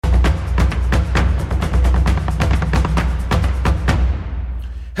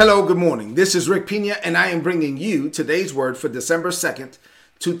Hello, good morning. This is Rick Pina, and I am bringing you today's word for December 2nd,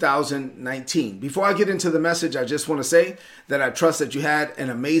 2019. Before I get into the message, I just want to say that I trust that you had an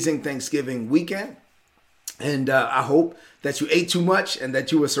amazing Thanksgiving weekend, and I hope that you ate too much and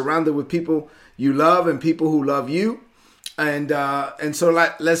that you were surrounded with people you love and people who love you. And so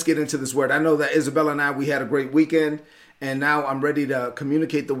let's get into this word. I know that Isabella and I, we had a great weekend, and now I'm ready to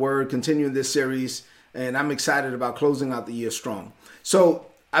communicate the word, continuing this series, and I'm excited about closing out the year strong. So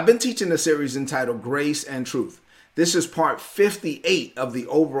I've been teaching a series entitled Grace and Truth. This is part 58 of the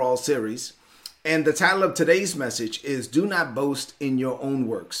overall series. And the title of today's message is Do Not Boast in Your Own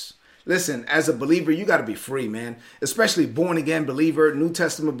Works. Listen, as a believer, you got to be free, man. Especially born again believer, New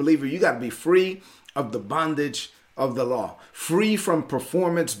Testament believer, you got to be free of the bondage of the law, free from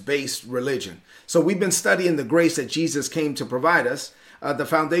performance-based religion. So we've been studying the grace that Jesus came to provide us. The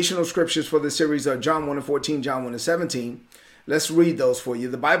foundational scriptures for this series are John 1:14, John 1:17. Let's read those for you.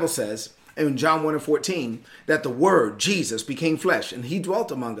 The Bible says in John 1:14 that the Word, Jesus, became flesh and he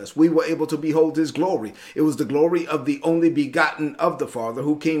dwelt among us. We were able to behold his glory. It was the glory of the only begotten of the Father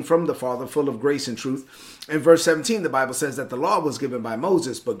who came from the Father, full of grace and truth. In verse 17, the Bible says that the law was given by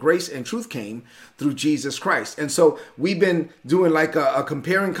Moses, but grace and truth came through Jesus Christ. And so we've been doing like a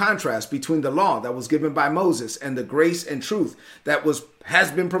compare and contrast between the law that was given by Moses and the grace and truth that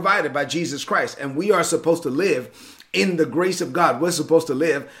has been provided by Jesus Christ. And we are supposed to live in the grace of God. We're supposed to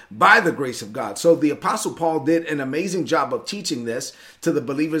live by the grace of God. So the Apostle Paul did an amazing job of teaching this to the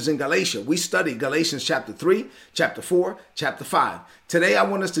believers in Galatia. We studied Galatians chapter 3, chapter 4, chapter 5. Today I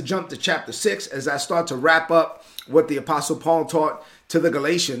want us to jump to chapter 6 as I start to wrap up what the Apostle Paul taught to the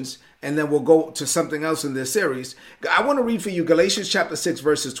Galatians, and then we'll go to something else in this series. I want to read for you Galatians chapter 6,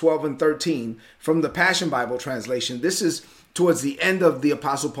 verses 12 and 13 from the Passion Bible translation. This is towards the end of the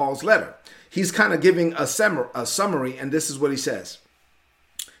Apostle Paul's letter. He's kind of giving a summary, and this is what he says.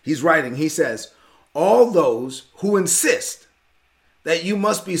 He's writing, he says, all those who insist that you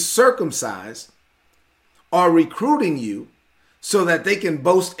must be circumcised are recruiting you so that they can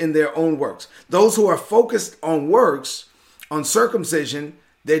boast in their own works. Those who are focused on works, on circumcision,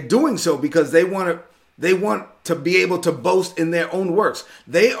 they're doing so because they want to be able to boast in their own works.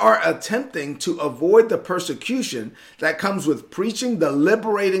 They are attempting to avoid the persecution that comes with preaching the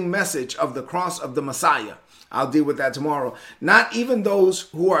liberating message of the cross of the Messiah. I'll deal with that tomorrow. Not even those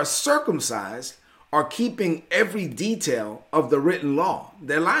who are circumcised are keeping every detail of the written law.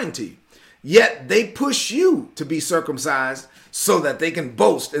 They're lying to you. Yet they push you to be circumcised so that they can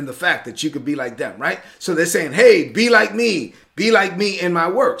boast in the fact that you could be like them, right? So they're saying, hey, be like me in my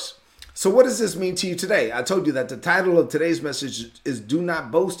works. So what does this mean to you today? I told you that the title of today's message is Do Not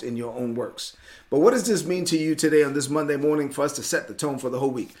Boast in Your Own Works. But what does this mean to you today on this Monday morning for us to set the tone for the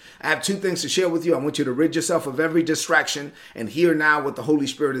whole week? I have two things to share with you. I want you to rid yourself of every distraction and hear now what the Holy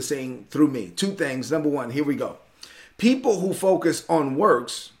Spirit is saying through me. Two things. Number one, here we go. People who focus on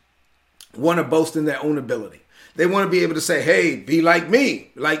works want to boast in their own ability. They want to be able to say, hey, be like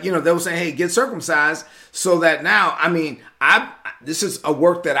me. Like, they'll say, hey, get circumcised so that now, this is a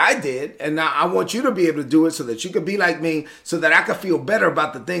work that I did. And now I want you to be able to do it so that you could be like me, so that I could feel better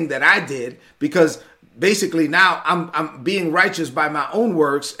about the thing that I did. Because basically now I'm being righteous by my own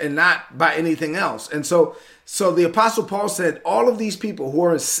works and not by anything else. And so the Apostle Paul said, all of these people who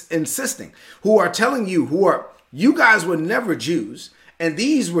are insisting, who are telling you, you guys were never Jews. And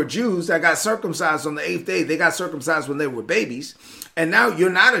these were Jews that got circumcised on the 8th day. They got circumcised when they were babies. And now you're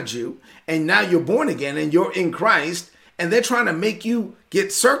not a Jew. And now you're born again and you're in Christ. And they're trying to make you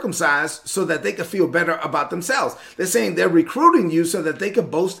get circumcised so that they can feel better about themselves. They're saying they're recruiting you so that they can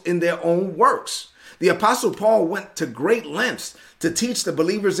boast in their own works. The Apostle Paul went to great lengths to teach the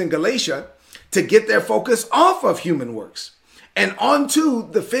believers in Galatia to get their focus off of human works and onto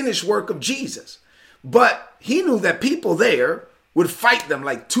the finished work of Jesus. But he knew that people there would fight them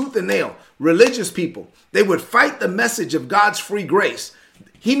like tooth and nail. Religious people, they would fight the message of God's free grace.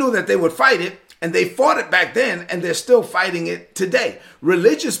 He knew that they would fight it, and they fought it back then, and they're still fighting it today.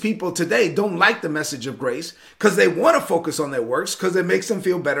 Religious people today don't like the message of grace because they want to focus on their works because it makes them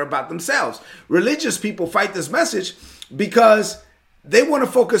feel better about themselves. Religious people fight this message because they want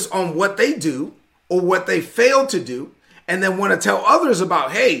to focus on what they do or what they fail to do, and then want to tell others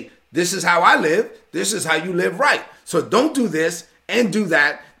about, hey, this is how I live. This is how you live right. So don't do this and do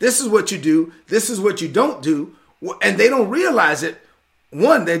that. This is what you do. This is what you don't do. And they don't realize it.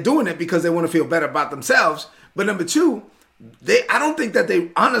 One, they're doing it because they want to feel better about themselves. But number two, I don't think that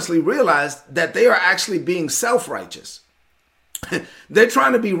they honestly realize that they are actually being self-righteous. They're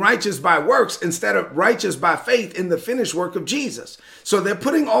trying to be righteous by works instead of righteous by faith in the finished work of Jesus. So they're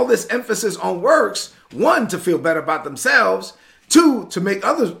putting all this emphasis on works, one, to feel better about themselves, Two, to make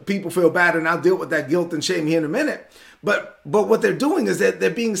other people feel bad, and I'll deal with that guilt and shame here in a minute. But what they're doing is that they're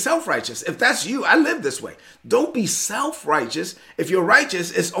being self-righteous. If that's you, I live this way. Don't be self-righteous. If you're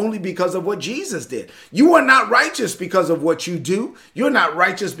righteous, it's only because of what Jesus did. You are not righteous because of what you do. You're not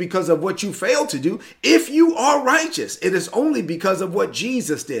righteous because of what you fail to do. If you are righteous, it is only because of what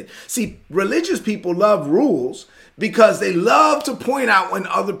Jesus did. See, religious people love rules because they love to point out when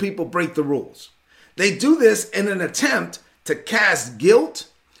other people break the rules. They do this in an attempt to cast guilt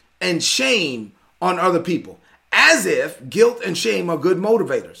and shame on other people, as if guilt and shame are good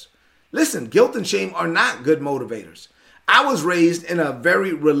motivators. Listen, guilt and shame are not good motivators. I was raised in a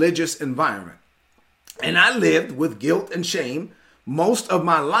very religious environment, and I lived with guilt and shame most of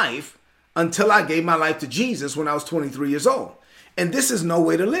my life until I gave my life to Jesus when I was 23 years old. And this is no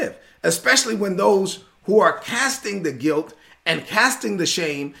way to live, especially when those who are casting the guilt and casting the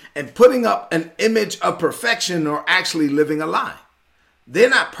shame and putting up an image of perfection are actually living a lie. They're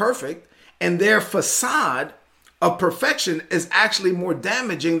not perfect, and their facade of perfection is actually more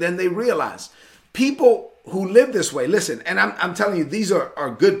damaging than they realize. People who live this way, listen, and I'm telling you, these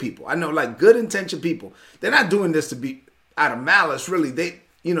are good people. I know, like, good intentioned people. They're not doing this to be out of malice, really. They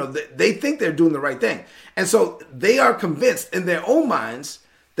think they're doing the right thing. And so they are convinced in their own minds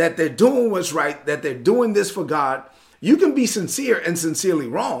that they're doing what's right, that they're doing this for God. You can be sincere and sincerely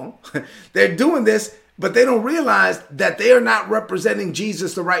wrong. They're doing this, but they don't realize that they are not representing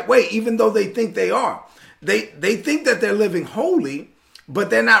Jesus the right way, even though they think they are. They think that they're living holy, but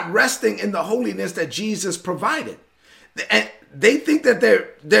they're not resting in the holiness that Jesus provided. And they think that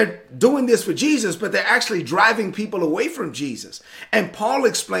they're doing this for Jesus, but they're actually driving people away from Jesus. And Paul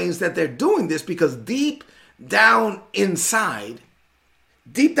explains that they're doing this because deep down on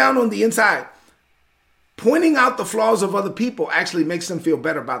the inside, pointing out the flaws of other people actually makes them feel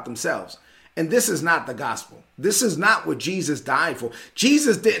better about themselves. And this is not the gospel. This is not what Jesus died for.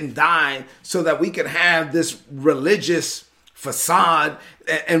 Jesus didn't die so that we could have this religious facade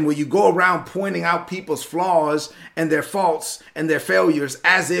and where you go around pointing out people's flaws and their faults and their failures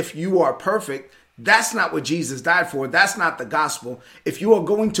as if you are perfect. That's not what Jesus died for. That's not the gospel. If you are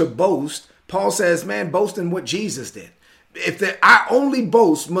going to boast, Paul says, man, boast in what Jesus did. Our only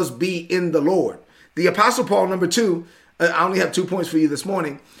boast must be in the Lord. The Apostle Paul, number 2, I only have 2 points for you this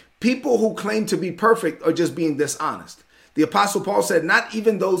morning. People who claim to be perfect are just being dishonest. The Apostle Paul said, not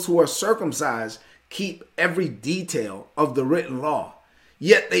even those who are circumcised keep every detail of the written law.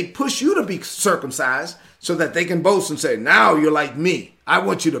 Yet they push you to be circumcised so that they can boast and say, now you're like me. I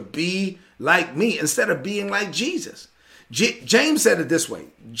want you to be like me instead of being like Jesus. James said it this way,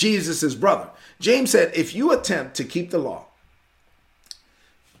 Jesus' brother. James said, if you attempt to keep the law,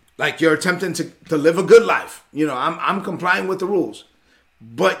 like you're attempting to live a good life, I'm complying with the rules,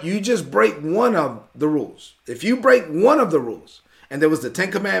 but you just break one of the rules. If you break one of the rules, and there was the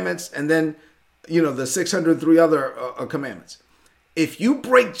 10 commandments and then, the 603 other commandments. If you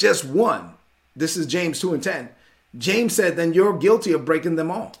break just one, this is James 2:10, James said, then you're guilty of breaking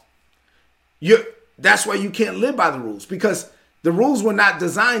them all. That's why you can't live by the rules, because the rules were not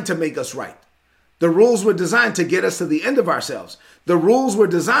designed to make us right. The rules were designed to get us to the end of ourselves. The rules were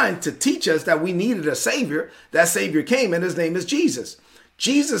designed to teach us that we needed a savior. That savior came, and his name is Jesus.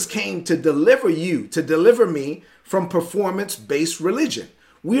 Jesus came to deliver you, to deliver me from performance-based religion.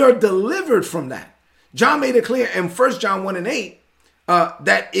 We are delivered from that. John made it clear in 1 John 1:8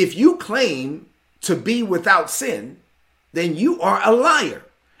 that if you claim to be without sin, then you are a liar,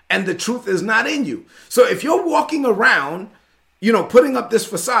 and the truth is not in you. So if you're walking around, putting up this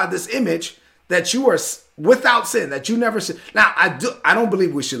facade, this image that you are without sin, that you never sin. Now, I don't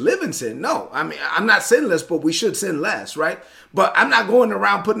believe we should live in sin. No, I mean, I'm not sinless, but we should sin less, right? But I'm not going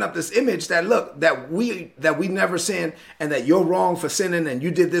around putting up this image that, look, that we never sin and that you're wrong for sinning and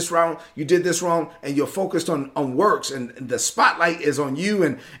you did this wrong, and you're focused on works and the spotlight is on you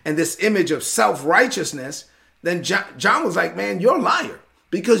and this image of self-righteousness. Then John was like, man, you're a liar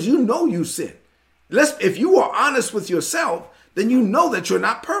because you sin. If you are honest with yourself, then you know that you're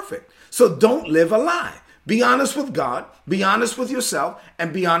not perfect. So don't live a lie. Be honest with God, be honest with yourself,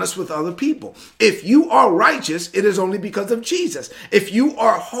 and be honest with other people. If you are righteous, it is only because of Jesus. If you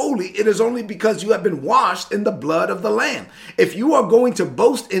are holy, it is only because you have been washed in the blood of the Lamb. If you are going to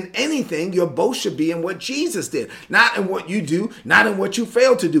boast in anything, your boast should be in what Jesus did, not in what you do, not in what you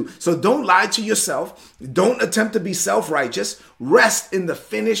fail to do. So don't lie to yourself. Don't attempt to be self-righteous. Rest in the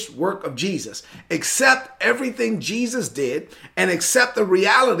finished work of Jesus. Accept everything Jesus did and accept the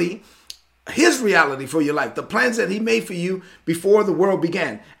reality, his reality for your life, the plans that he made for you before the world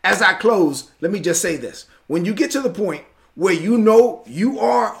began. As I close, let me just say this. When you get to the point where you know you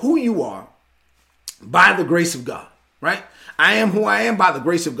are who you are by the grace of God, right? I am who I am by the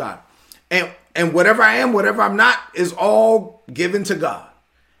grace of God. And whatever I am, whatever I'm not, is all given to God.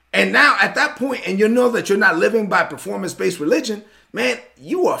 And now at that point, and you know that you're not living by performance-based religion, man,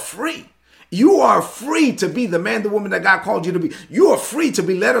 you are free. You are free to be the man, the woman that God called you to be. You are free to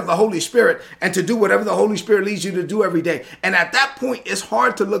be led of the Holy Spirit and to do whatever the Holy Spirit leads you to do every day. And at that point, it's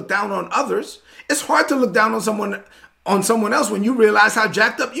hard to look down on others. It's hard to look down on someone else when you realize how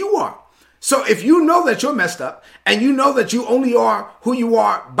jacked up you are. So if you know that you're messed up and you know that you only are who you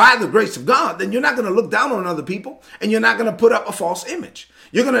are by the grace of God, then you're not going to look down on other people and you're not going to put up a false image.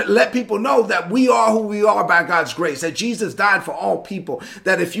 You're going to let people know that we are who we are by God's grace, that Jesus died for all people,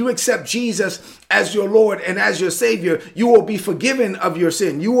 that if you accept Jesus as your Lord and as your Savior, you will be forgiven of your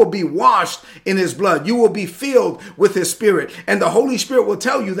sin. You will be washed in his blood. You will be filled with his Spirit. And the Holy Spirit will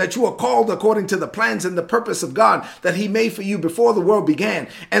tell you that you are called according to the plans and the purpose of God that he made for you before the world began.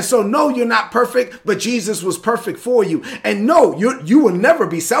 And so no, you're not perfect, but Jesus was perfect for you. And no, you will never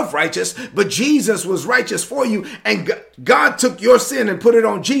be self-righteous, but Jesus was righteous for you. And God took your sin and put it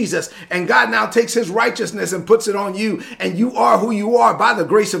on Jesus, and God now takes his righteousness and puts it on you, and you are who you are by the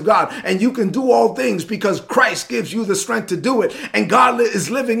grace of God, and you can do all things because Christ gives you the strength to do it, and God is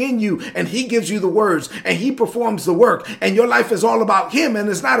living in you, and he gives you the words, and he performs the work, and your life is all about him, and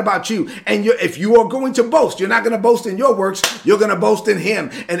it's not about you. And if you are going to boast, you're not going to boast in your works, you're going to boast in him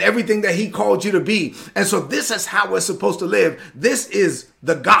and everything that he called you to be. And so this is how we're supposed to live. This is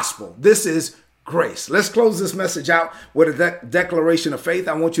the gospel. This is grace. Let's close this message out with a declaration of faith.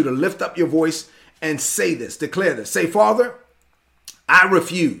 I want you to lift up your voice and say this, declare this. Say, Father, I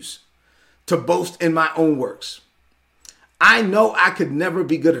refuse to boast in my own works. I know I could never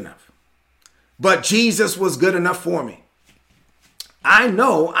be good enough, but Jesus was good enough for me. I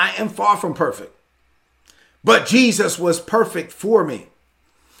know I am far from perfect, but Jesus was perfect for me.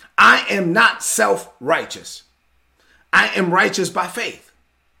 I am not self-righteous. I am righteous by faith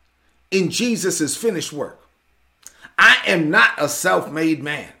in Jesus' finished work. I am not a self-made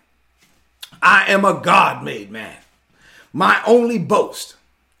man. I am a God-made man. My only boast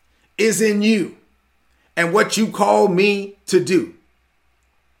is in you and what you call me to do.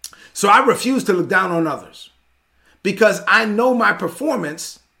 So I refuse to look down on others because I know my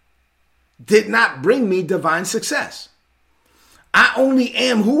performance did not bring me divine success. I only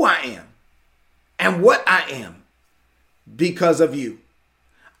am who I am and what I am because of you.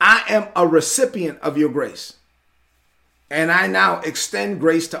 I am a recipient of your grace, and I now extend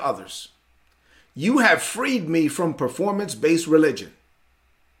grace to others. You have freed me from performance-based religion.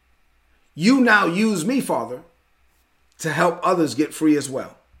 You now use me, Father, to help others get free as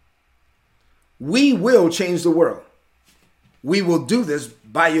well. We will change the world. We will do this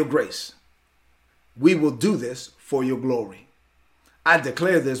by your grace. We will do this for your glory. I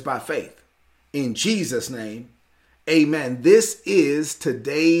declare this by faith. In Jesus' name, amen. This is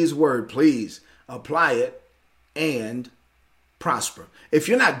today's word. Please apply it and prosper. If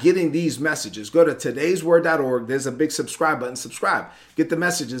you're not getting these messages, go to todaysword.org. There's a big subscribe button. Subscribe. Get the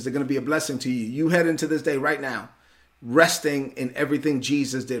messages. They're going to be a blessing to you. You head into this day right now, resting in everything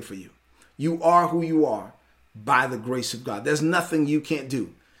Jesus did for you. You are who you are by the grace of God. There's nothing you can't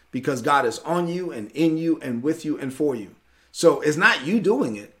do because God is on you and in you and with you and for you. So it's not you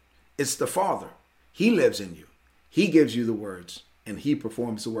doing it. It's the Father. He lives in you. He gives you the words and he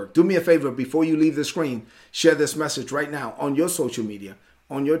performs the work. Do me a favor before you leave the screen, share this message right now on your social media,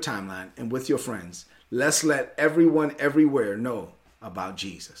 on your timeline, and with your friends. Let's let everyone everywhere know about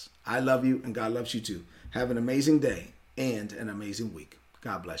Jesus. I love you and God loves you too. Have an amazing day and an amazing week.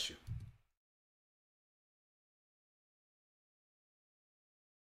 God bless you.